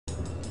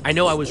I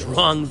know I was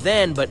wrong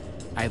then, but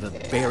I have a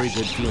very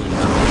good feeling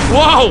about it.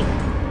 Whoa!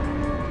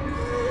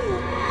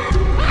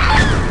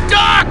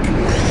 Doc!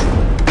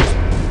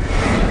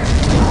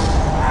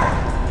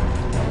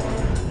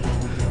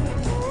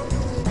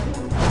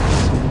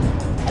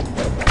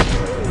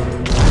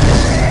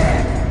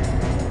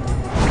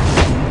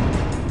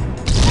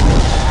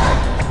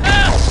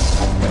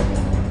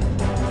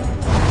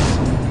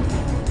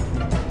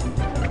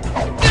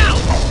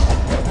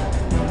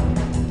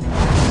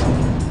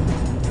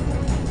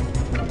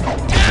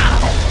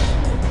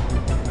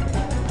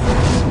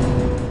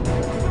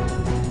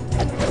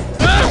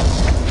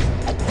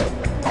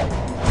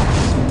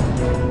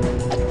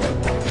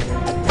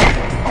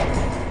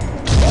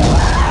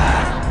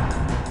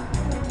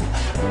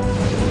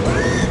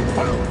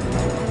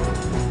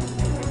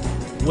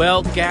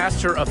 Well,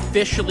 gas are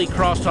officially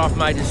crossed off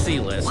my to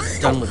see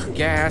list. Done with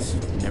gas.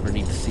 Never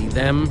need to see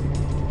them.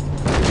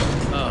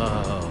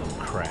 Oh,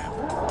 crap.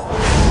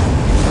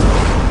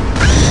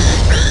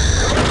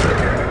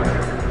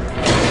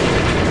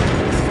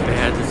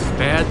 This is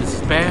bad, this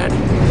is bad.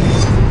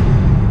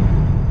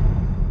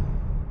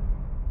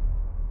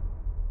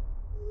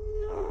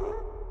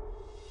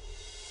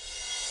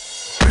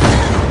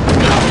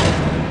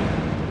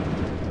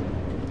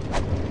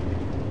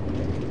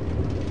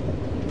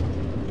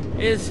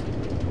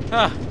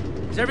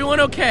 Is everyone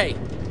okay?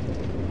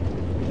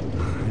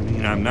 I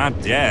mean, I'm not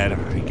dead.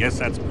 I guess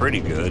that's pretty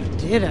good.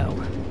 Ditto.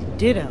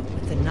 Ditto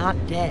with the not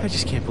dead. I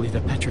just can't believe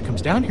that Petra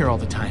comes down here all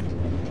the time.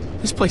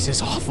 This place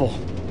is awful.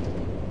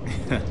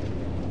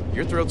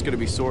 Your throat's gonna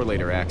be sore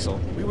later, Axel.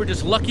 We were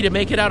just lucky to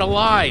make it out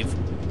alive.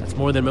 That's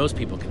more than most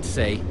people could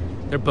say.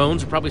 Their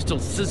bones are probably still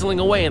sizzling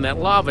away in that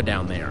lava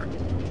down there.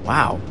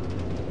 Wow.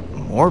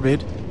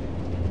 Morbid.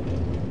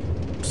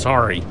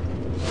 Sorry.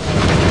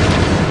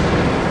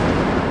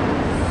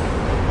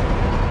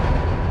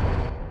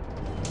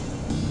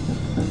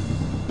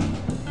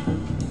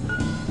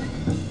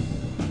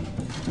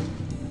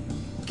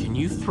 Can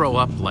you throw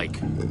up,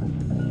 like,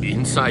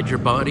 inside your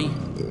body?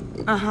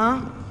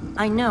 Uh-huh.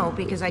 I know,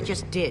 because I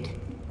just did.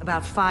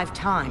 About 5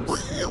 times.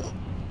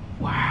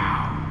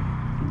 Wow.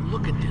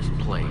 Look at this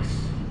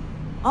place.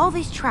 All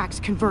these tracks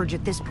converge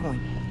at this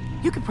point.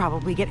 You could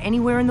probably get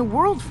anywhere in the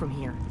world from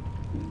here.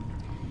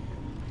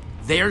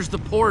 There's the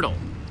portal.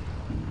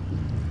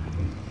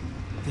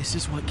 This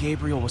is what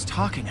Gabriel was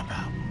talking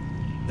about.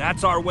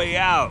 That's our way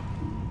out.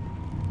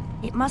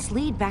 It must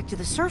lead back to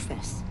the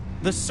surface.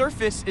 The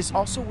surface is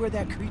also where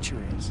that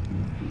creature is.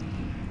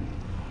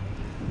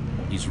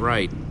 He's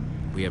right.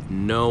 We have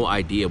no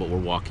idea what we're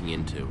walking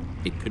into.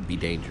 It could be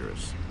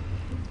dangerous.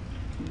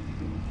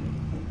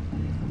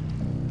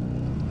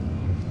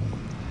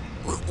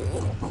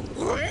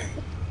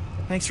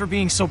 Thanks for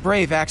being so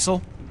brave,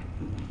 Axel.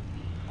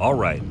 All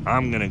right,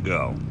 I'm gonna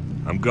go.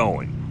 I'm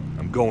going.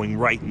 I'm going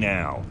right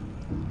now.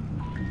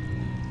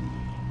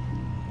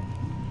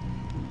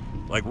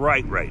 Like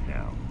right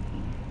now.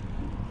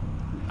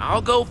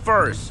 I'll go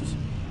first.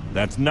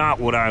 That's not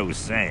what I was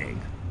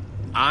saying.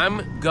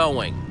 I'm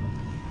going.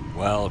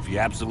 Well, if you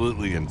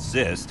absolutely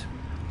insist.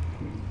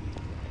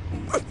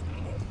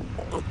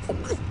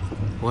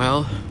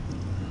 Well,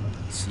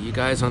 see you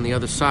guys on the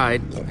other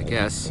side, I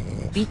guess.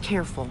 Be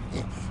careful.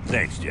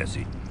 Thanks,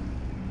 Jesse.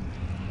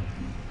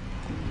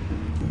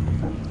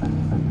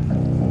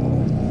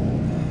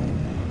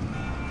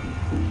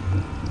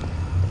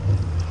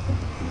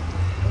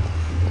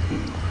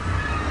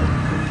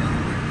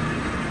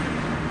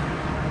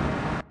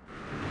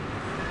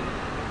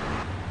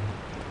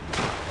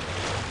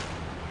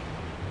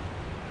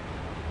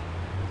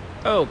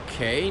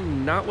 Okay,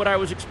 not what I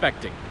was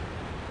expecting.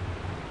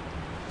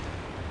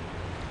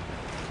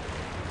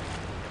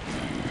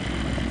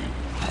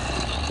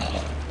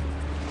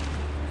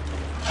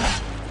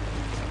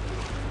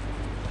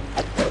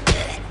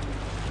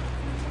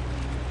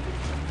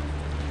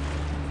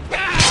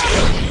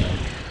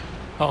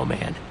 Oh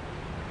man,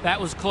 that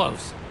was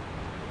close.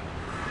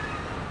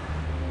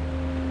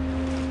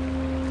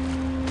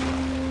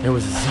 There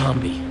was a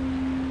zombie.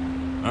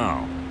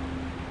 Oh.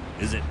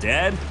 Is it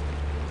dead?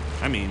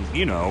 I mean,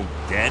 you know,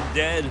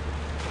 dead?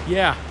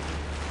 Yeah.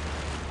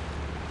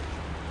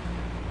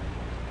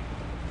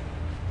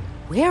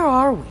 Where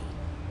are we?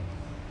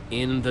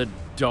 In the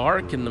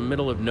dark, in the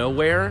middle of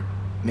nowhere?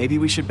 Maybe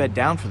we should bed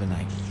down for the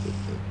night.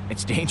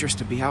 It's dangerous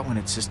to be out when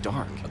it's this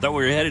dark. I thought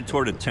we were headed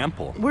toward a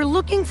temple. We're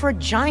looking for a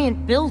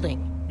giant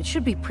building. It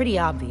should be pretty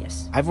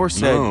obvious. Ivor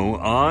said... No,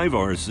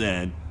 Ivor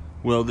said.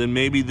 Well, then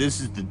maybe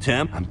this is the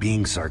temple. I'm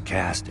being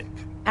sarcastic.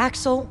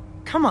 Axel,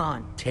 come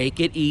on. Take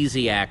it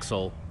easy,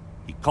 Axel.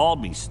 He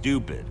called me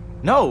stupid.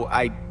 No,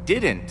 I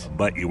didn't.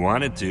 But you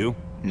wanted to.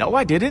 No,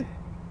 I didn't.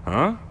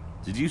 Huh?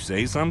 Did you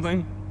say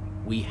something?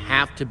 We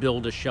have to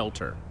build a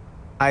shelter.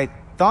 I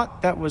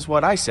thought that was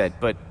what I said,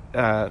 but,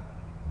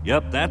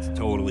 Yep, that's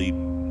totally...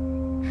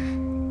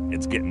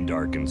 It's getting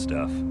dark and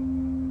stuff.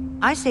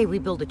 I say we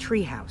build a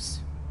treehouse.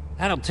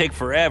 That'll take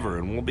forever,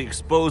 and we'll be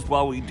exposed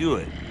while we do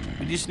it.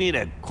 We just need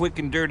a quick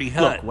and dirty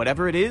hut. Look,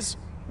 whatever it is,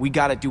 we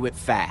gotta do it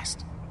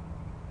fast.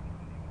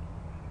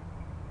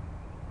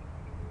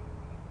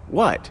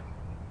 What?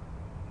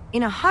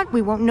 In a hut,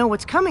 we won't know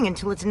what's coming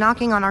until it's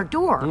knocking on our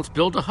door. Let's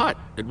build a hut.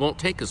 It won't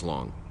take as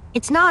long.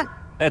 It's not...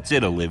 That's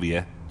it,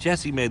 Olivia.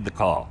 Jesse made the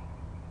call.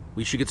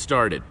 We should get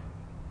started.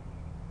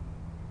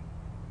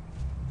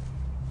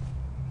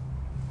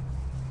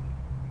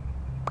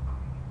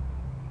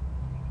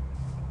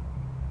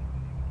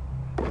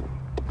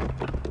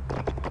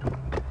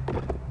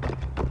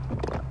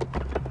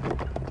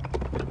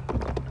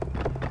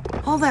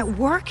 All that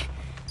work?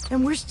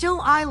 And we're still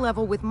eye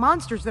level with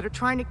monsters that are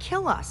trying to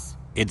kill us.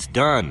 It's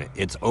done.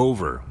 It's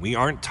over. We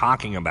aren't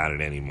talking about it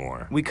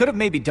anymore. We could have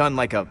maybe done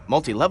like a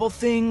multi-level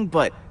thing,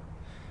 but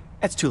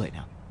that's too late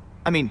now.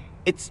 I mean,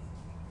 it's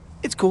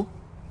cool.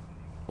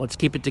 Let's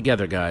keep it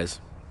together,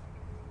 guys.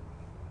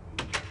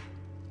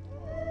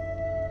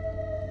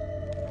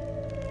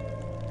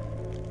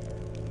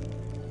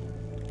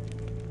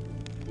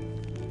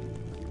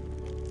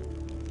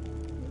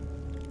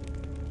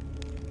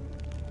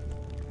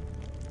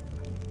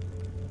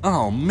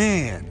 Oh,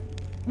 man.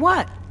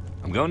 What?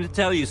 I'm going to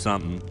tell you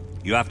something.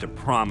 You have to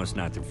promise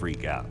not to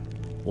freak out.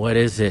 What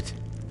is it?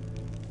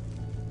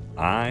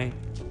 I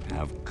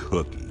have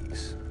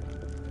cookies.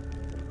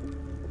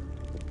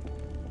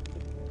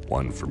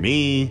 One for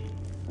me,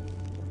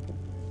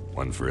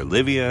 one for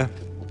Olivia,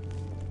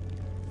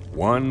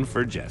 one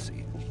for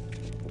Jesse.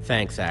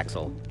 Thanks,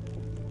 Axel.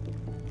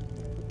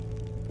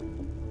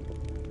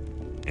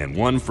 And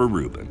one for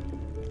Reuben.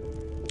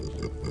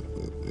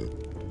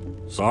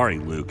 Sorry,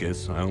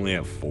 Lucas. I only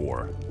have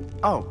 4.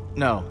 Oh,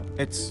 no.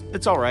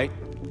 It's all right.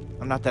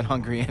 I'm not that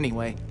hungry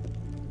anyway.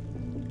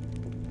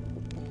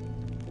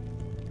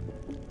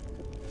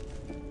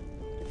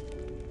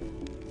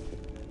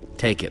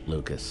 Take it,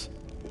 Lucas.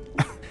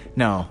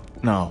 No,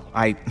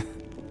 I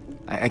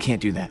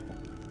can't do that.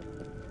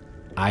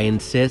 I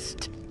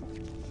insist.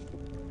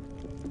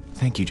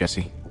 Thank you,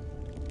 Jesse.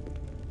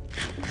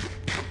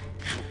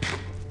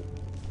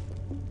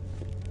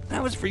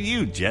 That was for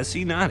you,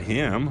 Jesse, not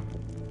him.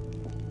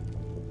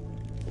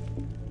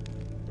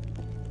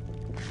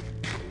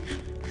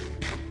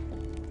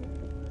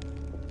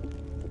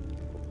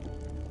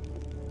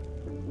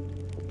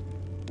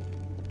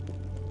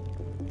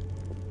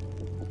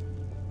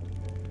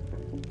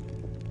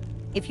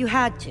 If you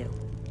had to,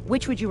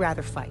 which would you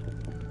rather fight?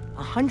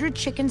 100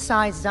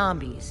 chicken-sized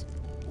zombies,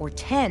 or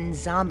 10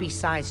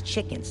 zombie-sized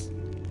chickens?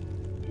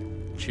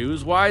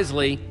 Choose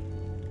wisely.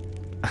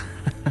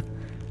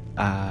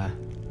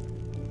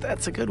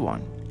 That's a good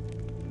one.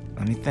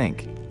 Let me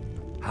think.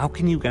 How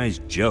can you guys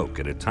joke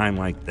at a time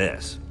like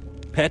this?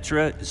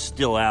 Petra is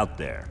still out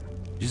there.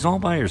 She's all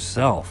by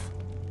herself.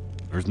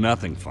 There's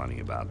nothing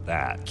funny about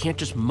that. Can't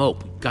just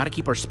mope. Gotta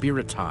keep our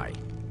spirits high.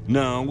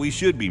 No, we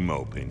should be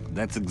moping.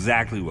 That's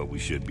exactly what we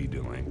should be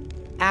doing.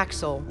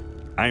 Axel,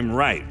 I'm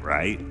right,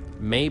 right?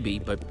 Maybe,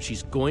 but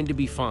she's going to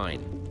be fine.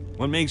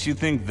 What makes you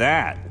think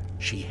that?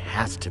 She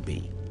has to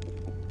be.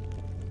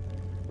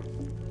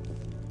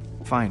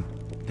 Fine.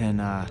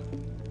 Then,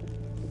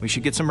 we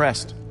should get some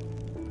rest.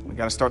 We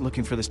gotta start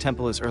looking for this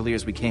temple as early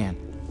as we can.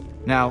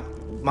 Now,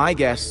 my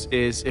guess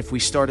is if we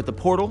start at the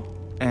portal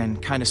and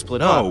kind of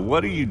split up... Oh,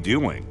 what are you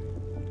doing?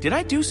 Did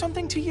I do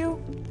something to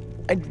you?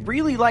 I'd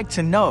really like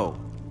to know,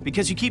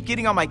 because you keep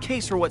getting on my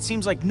case for what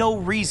seems like no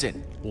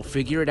reason. We'll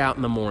figure it out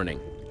in the morning.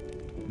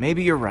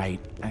 Maybe you're right.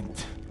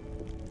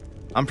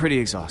 I'm pretty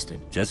exhausted.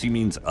 Jesse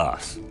means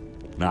us,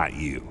 not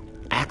you.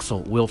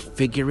 Axel, we'll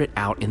figure it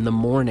out in the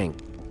morning.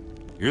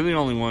 You're the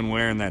only one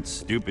wearing that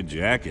stupid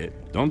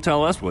jacket. Don't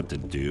tell us what to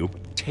do.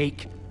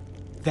 Take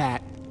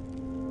that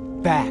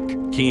back.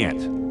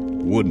 Can't.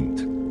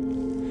 Wouldn't.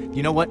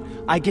 You know what?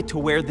 I get to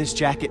wear this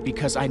jacket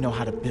because I know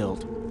how to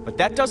build. But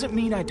that doesn't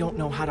mean I don't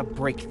know how to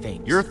break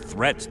things. Your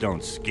threats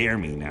don't scare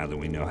me now that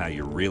we know how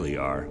you really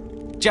are.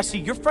 Jesse,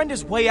 your friend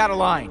is way out of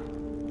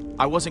line.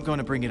 I wasn't going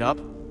to bring it up.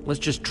 Let's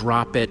just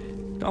drop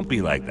it. Don't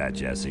be like that,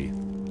 Jesse.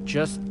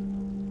 Just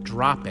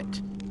drop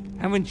it.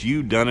 Haven't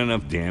you done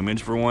enough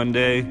damage for one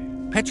day?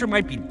 Petra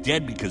might be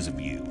dead because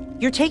of you.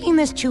 you're taking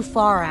this too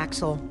far,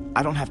 Axel.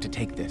 I don't have to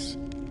take this.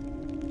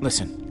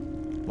 Listen,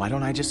 why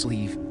don't I just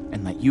leave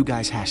and let you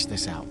guys hash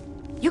this out?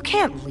 You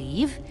can't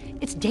leave.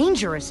 It's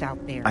dangerous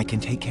out there. I can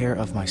take care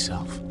of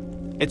myself.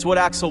 It's what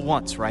Axel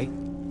wants, right?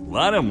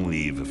 Let him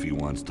leave if he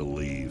wants to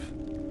leave.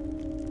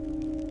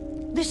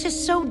 This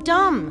is so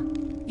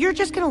dumb. You're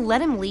just gonna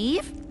let him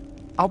leave?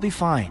 I'll be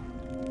fine.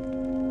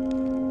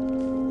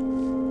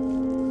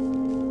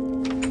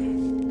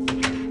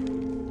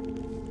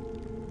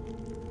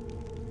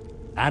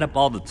 Add up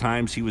all the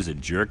times he was a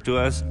jerk to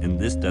us, and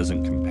this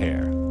doesn't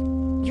compare.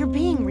 You're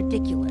being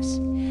ridiculous.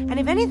 And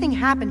if anything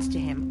happens to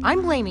him,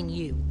 I'm blaming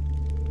you.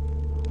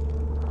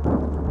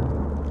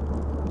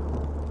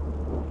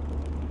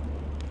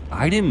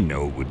 I didn't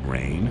know it would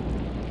rain.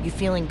 You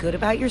feeling good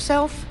about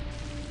yourself?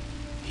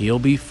 He'll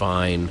be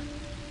fine.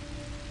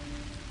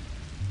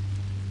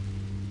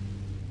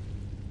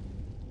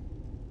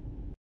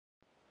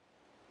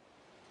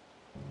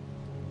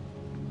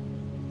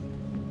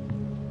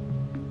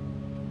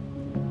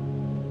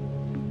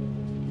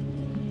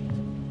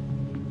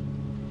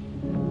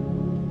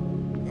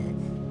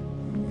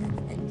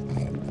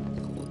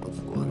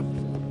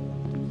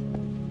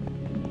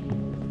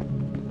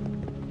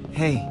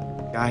 Hey,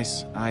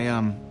 guys,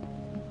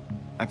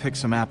 I picked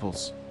some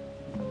apples.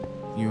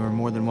 You are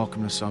more than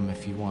welcome to some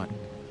if you want.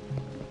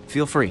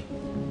 Feel free.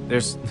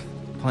 There's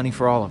plenty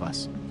for all of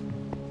us.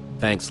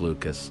 Thanks,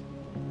 Lucas.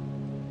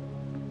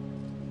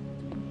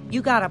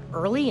 You got up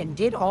early and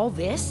did all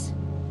this?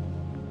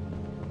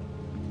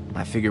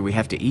 I figure we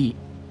have to eat.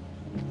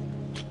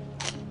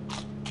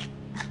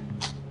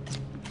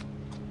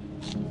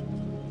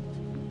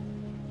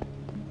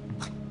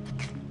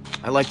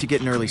 I like to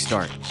get an early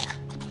start.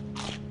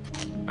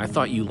 I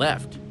thought you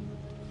left.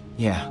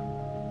 Yeah,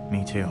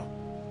 me too.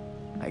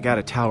 I got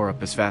a tower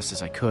up as fast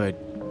as I could.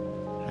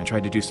 I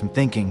tried to do some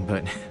thinking,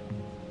 but it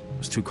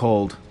was too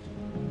cold.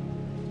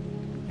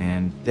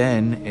 And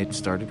then it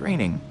started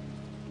raining.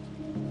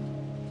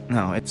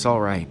 No, it's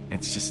all right.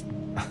 It's just...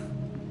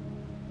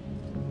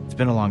 It's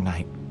been a long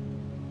night.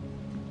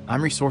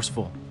 I'm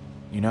resourceful,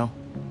 you know?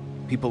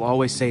 People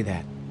always say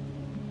that.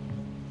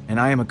 And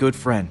I am a good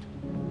friend.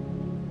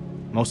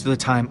 Most of the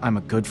time, I'm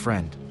a good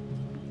friend.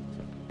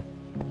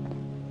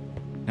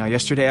 Now,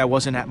 yesterday I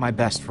wasn't at my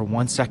best for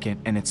 1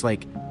 second, and it's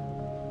like,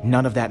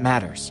 none of that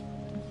matters.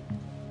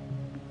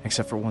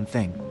 Except for one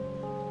thing.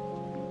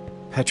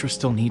 Petra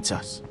still needs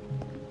us.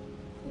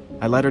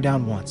 I let her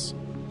down once.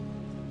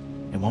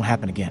 It won't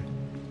happen again.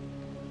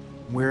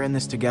 We're in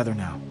this together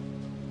now.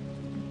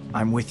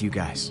 I'm with you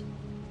guys.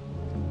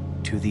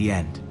 To the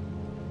end.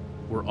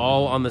 We're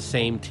all on the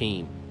same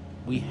team.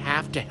 We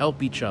have to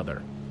help each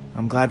other.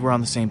 I'm glad we're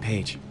on the same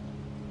page.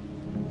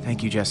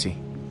 Thank you, Jesse.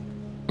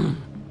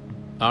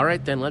 All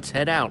right, then, let's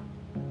head out.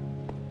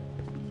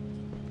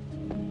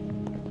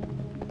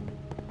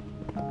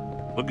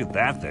 Look at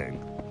that thing.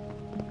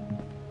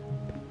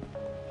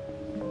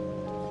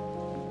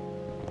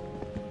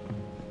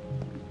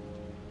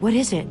 What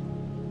is it?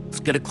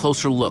 Let's get a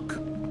closer look.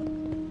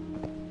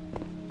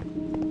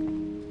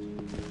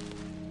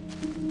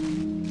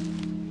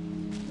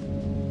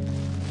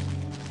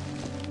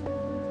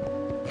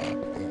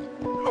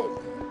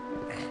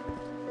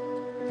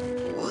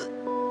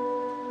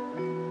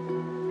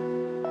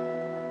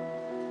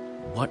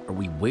 What are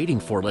we waiting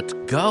for? Let's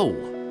go!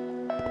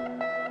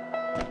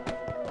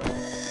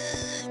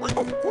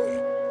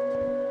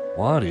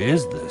 What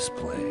is this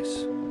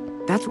place?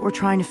 That's what we're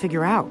trying to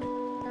figure out.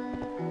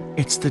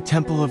 It's the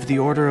Temple of the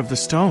Order of the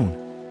Stone.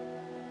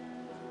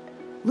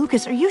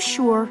 Lucas, are you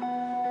sure?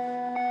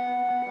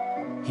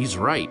 He's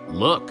right.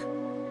 Look.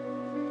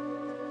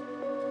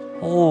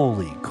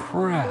 Holy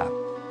crap.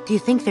 Do you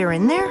think they're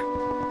in there?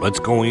 Let's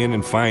go in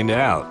and find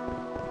out.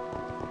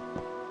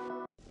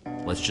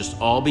 Let's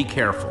just all be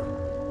careful.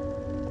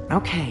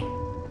 Okay.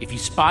 If you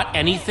spot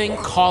anything,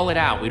 call it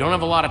out. We don't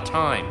have a lot of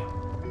time.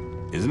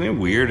 Isn't it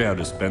weird how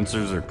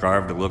dispensers are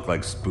carved to look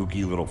like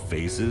spooky little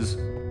faces?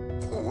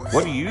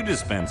 What do you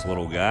dispense,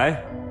 little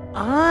guy?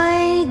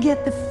 I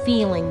get the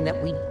feeling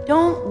that we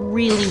don't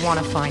really want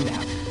to find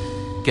out.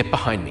 Get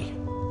behind me.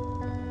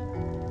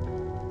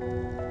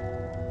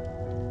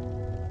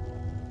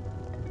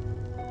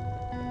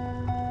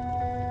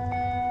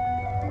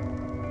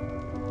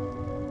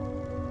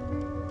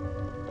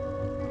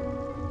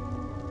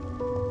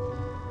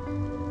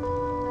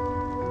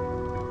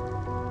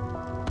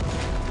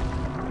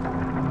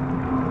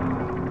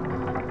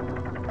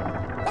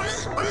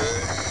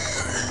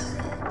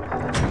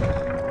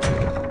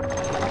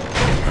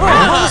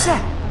 What was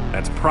that?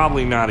 That's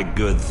probably not a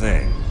good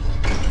thing.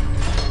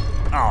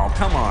 Oh,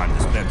 come on,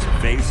 dispenser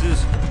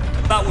faces.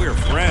 I thought we were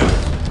friends.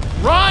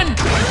 Run!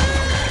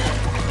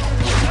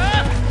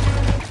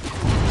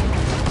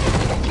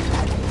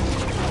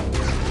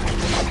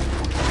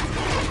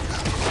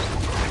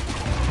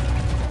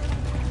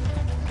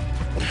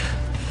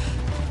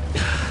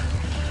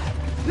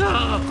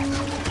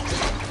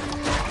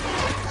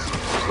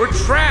 We're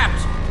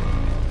trapped!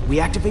 We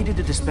activated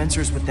the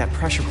dispensers with that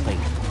pressure plate.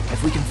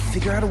 If we can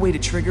figure out a way to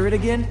trigger it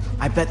again,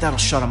 I bet that'll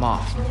shut them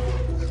off.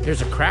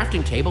 There's a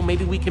crafting table.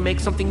 Maybe we can make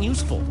something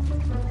useful.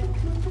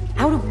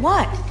 Out of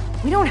what?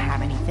 We don't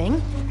have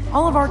anything.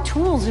 All of our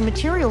tools and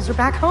materials are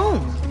back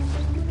home.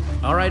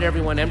 All right,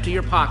 everyone, empty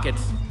your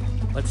pockets.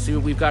 Let's see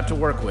what we've got to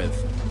work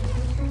with.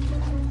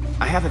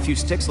 I have a few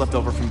sticks left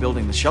over from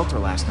building the shelter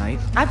last night.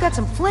 I've got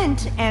some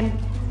flint and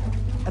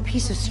a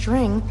piece of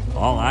string.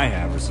 All I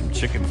have are some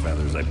chicken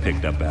feathers I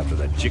picked up after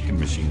that chicken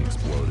machine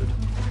exploded.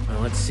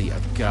 Well, let's see.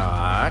 I've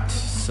got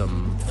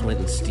some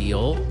flint and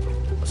steel,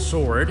 a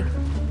sword.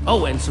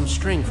 Oh, and some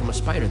string from a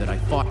spider that I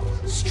fought.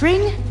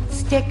 String,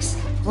 sticks,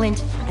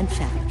 flint, and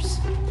feathers.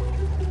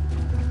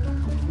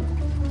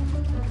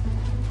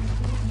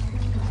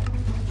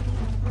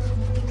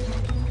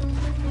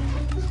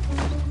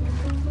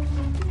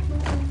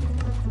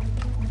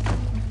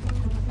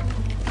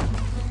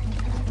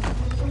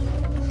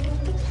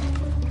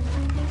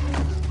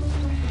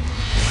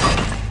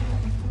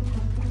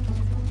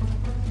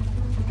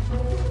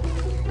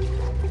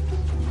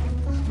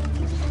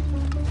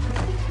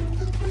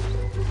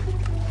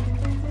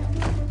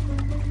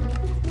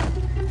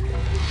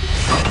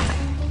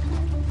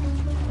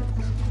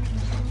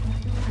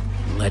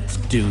 Let's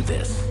do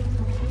this.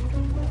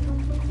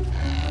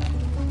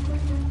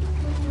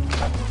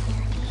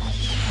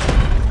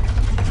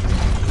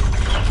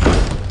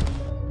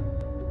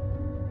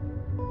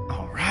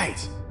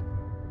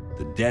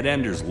 Dead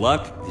Ender's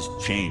luck is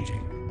changing.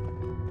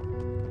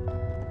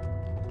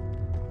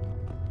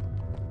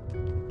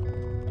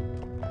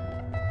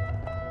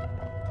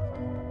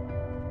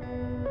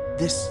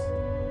 This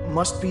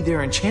must be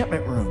their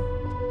enchantment room.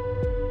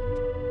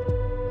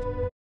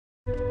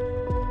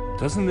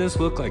 Doesn't this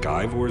look like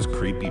Ivor's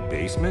creepy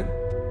basement?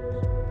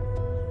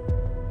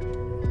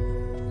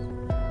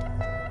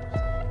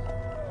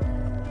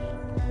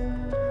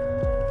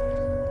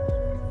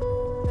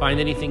 Find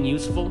anything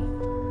useful?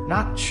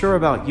 Not sure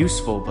about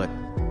useful, but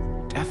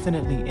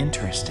definitely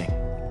interesting.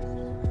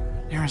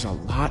 There is a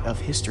lot of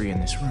history in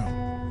this room.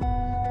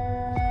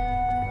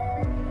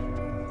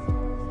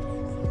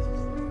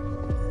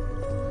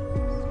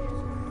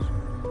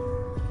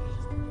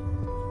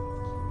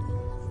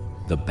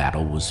 The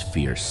battle was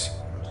fierce,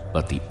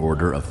 but the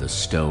Order of the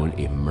Stone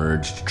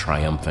emerged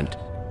triumphant,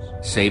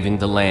 saving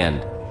the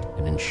land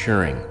and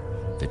ensuring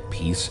that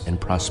peace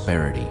and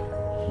prosperity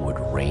would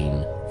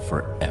reign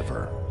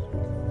forever.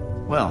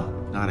 Well,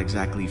 not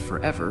exactly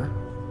forever.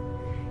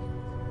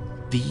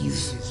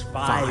 These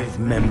 5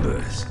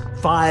 members,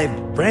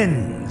 5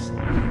 friends,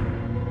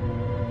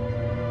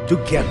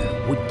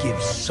 together would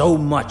give so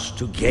much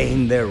to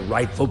gain their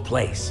rightful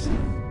place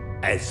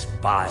as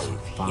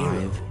 5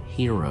 heroes.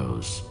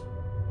 Heroes.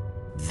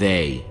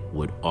 They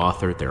would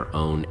author their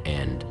own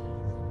end.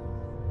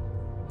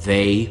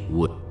 They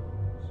would.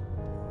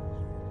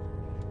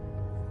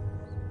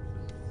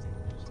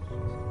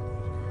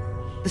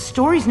 The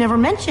stories never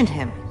mentioned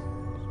him.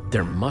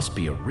 There must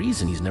be a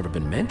reason he's never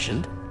been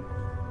mentioned.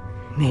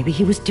 Maybe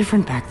he was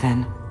different back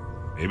then.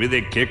 Maybe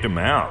they kicked him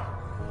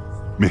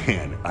out.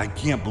 Man, I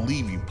can't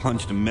believe you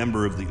punched a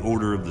member of the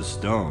Order of the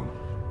Stone.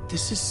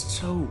 This is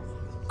so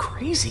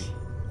crazy.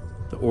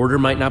 The Order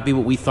might not be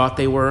what we thought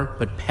they were,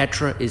 but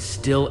Petra is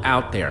still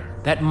out there.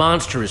 That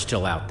monster is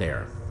still out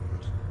there.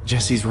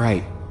 Jesse's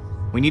right.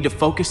 We need to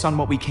focus on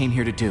what we came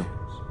here to do.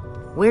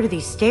 Where do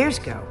these stairs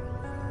go?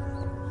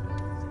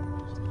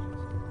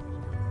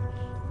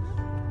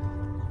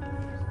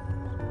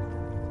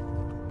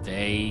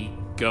 They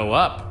go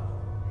up.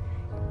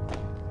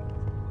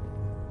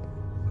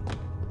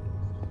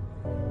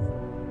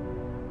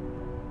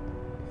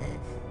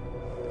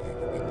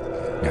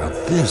 Now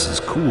this is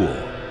cool.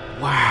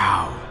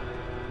 Wow.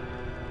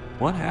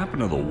 What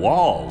happened to the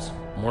walls?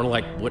 More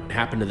like what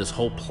happened to this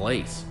whole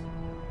place.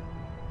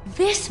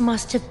 This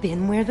must have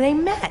been where they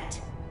met.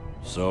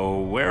 So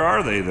where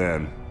are they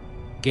then?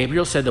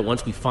 Gabriel said that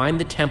once we find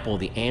the temple,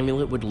 the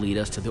amulet would lead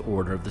us to the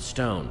Order of the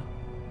Stone.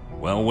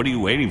 Well, what are you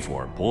waiting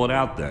for? Pull it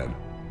out then.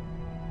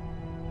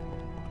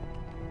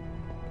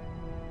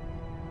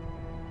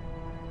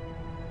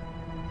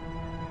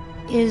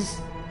 Is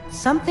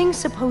something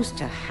supposed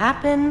to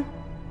happen?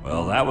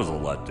 Well, that was a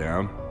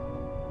letdown.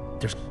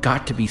 There's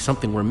got to be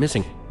something we're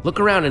missing. Look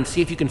around and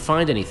see if you can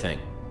find anything.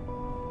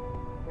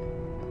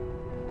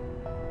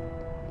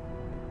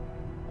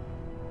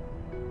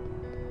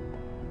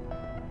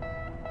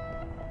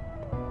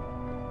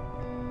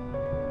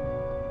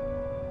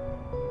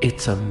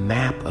 It's a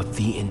map of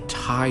the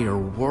entire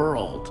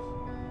world.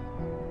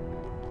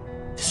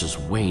 This is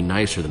way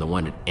nicer than the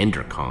one at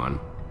Endercon.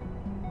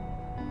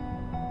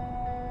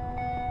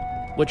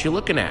 What you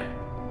looking at?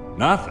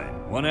 Nothing.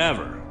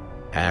 Whatever.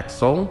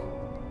 Axel?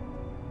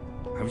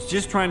 I was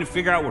just trying to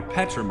figure out where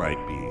Petra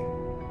might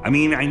be. I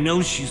mean, I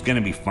know she's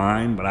gonna be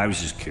fine, but I was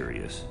just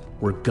curious.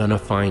 We're gonna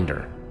find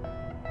her.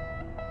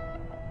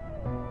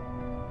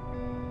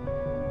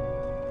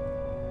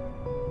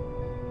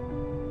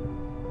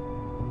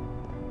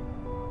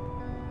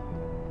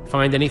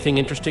 Find anything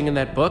interesting in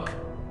that book?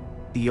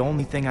 The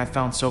only thing I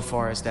found so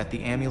far is that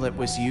the amulet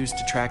was used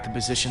to track the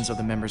positions of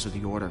the members of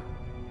the Order.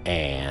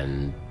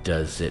 And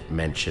does it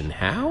mention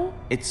how?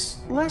 It's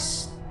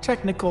less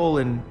technical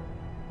and,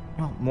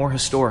 well, more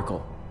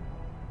historical.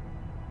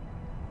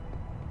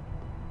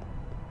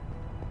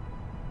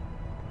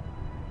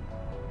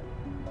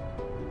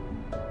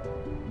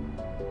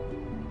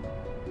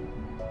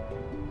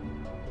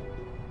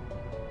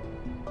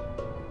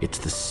 It's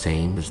the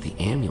same as the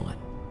amulet.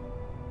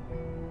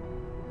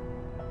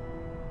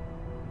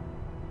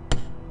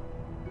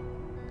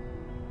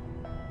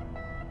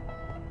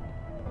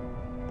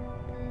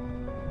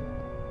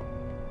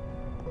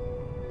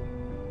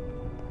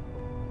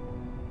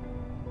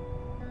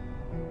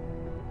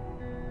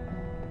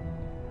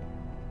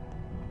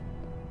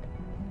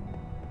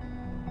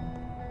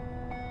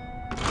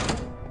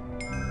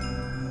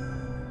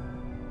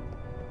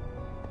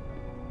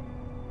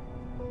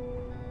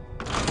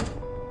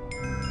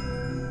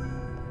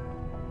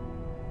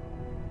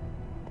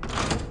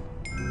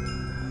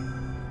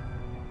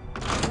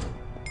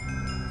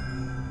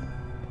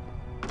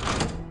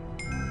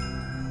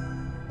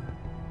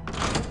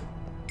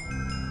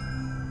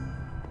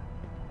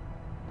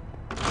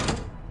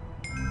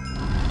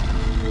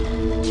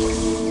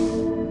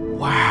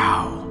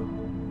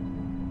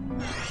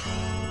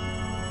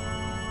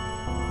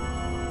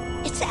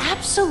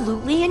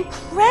 Absolutely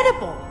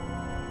incredible!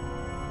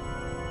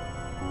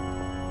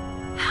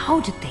 How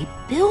did they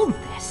build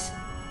this?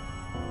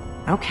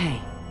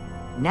 Okay,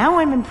 now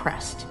I'm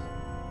impressed.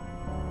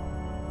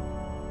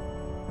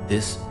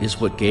 This is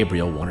what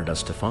Gabriel wanted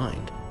us to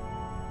find.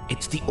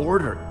 It's the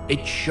Order.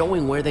 It's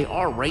showing where they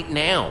are right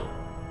now.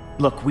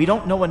 Look, we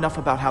don't know enough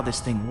about how this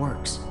thing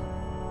works.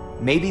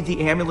 Maybe the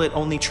amulet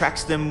only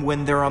tracks them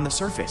when they're on the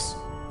surface.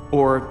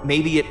 Or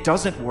maybe it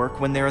doesn't work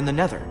when they're in the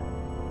Nether.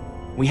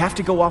 We have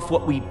to go off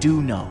what we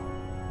do know.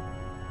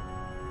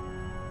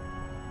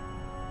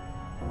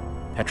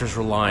 Petra's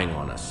relying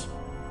on us.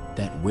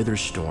 That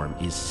Witherstorm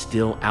is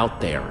still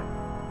out there.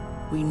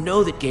 We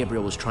know that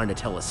Gabriel was trying to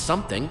tell us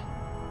something.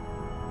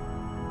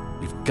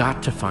 We've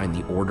got to find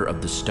the Order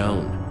of the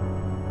Stone.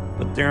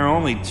 But there are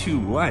only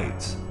 2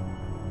 lights.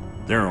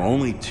 There are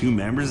only 2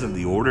 members of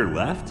the Order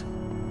left?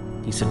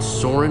 He said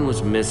Soren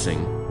was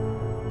missing.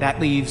 That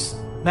leaves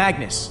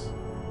Magnus.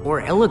 Or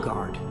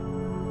Ellegaard.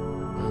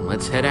 Well,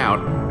 let's head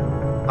out.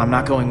 I'm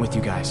not going with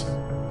you guys.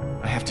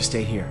 I have to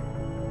stay here.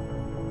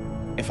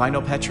 If I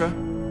know Petra,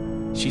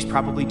 she's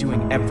probably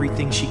doing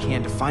everything she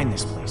can to find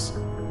this place.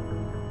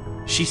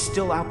 She's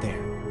still out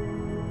there.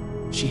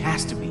 She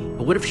has to be.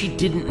 But what if she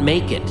didn't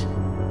make it?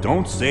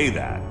 Don't say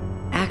that.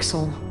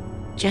 Axel,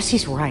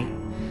 Jesse's right.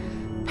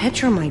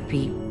 Petra might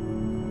be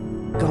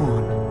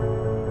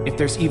gone. If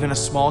there's even a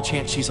small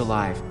chance she's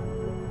alive,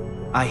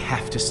 I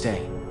have to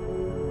stay.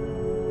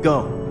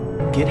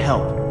 Go. Get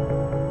help.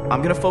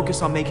 I'm gonna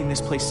focus on making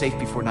this place safe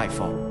before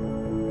nightfall.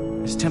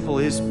 This temple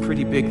is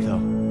pretty big,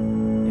 though.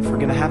 If we're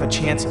gonna have a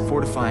chance at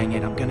fortifying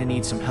it, I'm gonna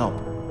need some help.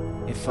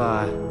 If,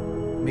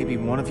 maybe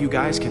one of you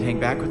guys can hang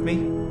back with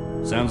me?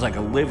 Sounds like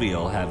Olivia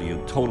will have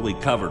you totally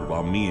covered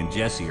while me and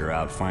Jesse are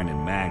out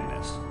finding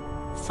Magnus.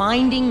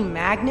 Finding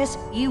Magnus?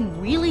 You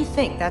really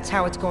think that's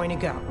how it's going to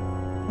go?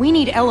 We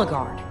need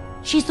Ellegaard.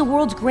 She's the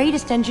world's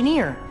greatest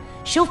engineer.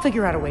 She'll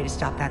figure out a way to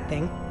stop that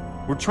thing.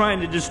 We're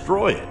trying to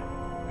destroy it.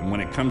 And when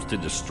it comes to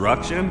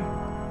destruction,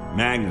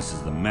 Magnus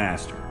is the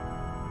master.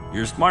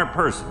 You're a smart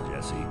person,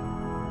 Jesse.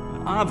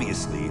 And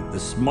obviously, the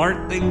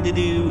smart thing to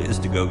do is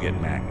to go get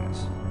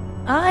Magnus.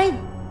 I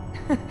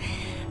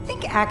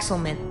think Axel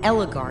meant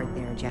Ellegaard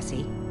there,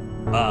 Jesse.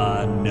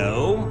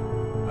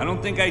 No. I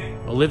don't think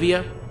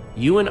Olivia,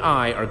 you and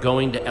I are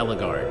going to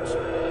Ellegaard's.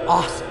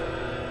 Awesome.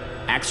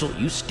 Axel,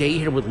 you stay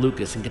here with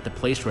Lucas and get the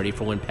place ready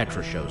for when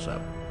Petra shows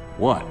up.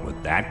 What,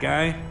 with that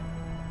guy?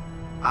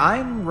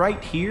 I'm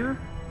right here?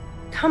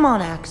 Come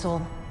on,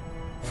 Axel.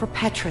 For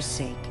Petra's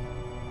sake.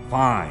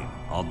 Fine,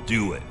 I'll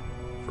do it.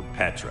 For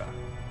Petra.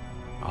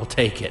 I'll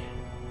take it.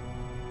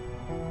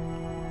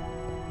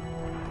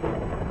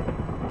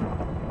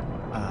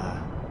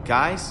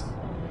 Guys?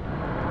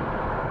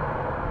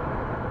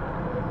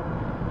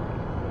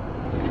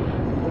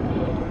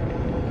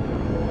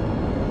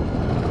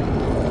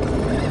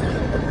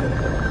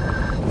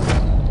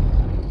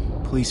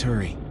 Please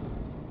hurry.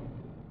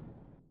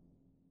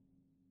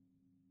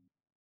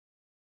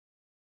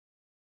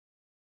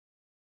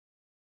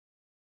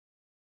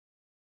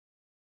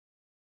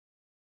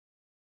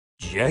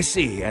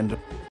 Jesse and...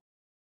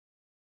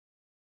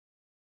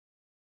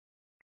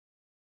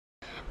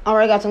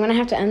 Alright guys, I'm going to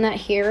have to end that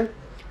here.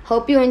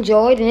 Hope you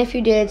enjoyed, and if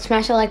you did,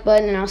 smash the like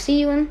button, and I'll see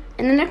you in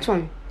the next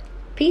one.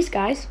 Peace,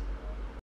 guys.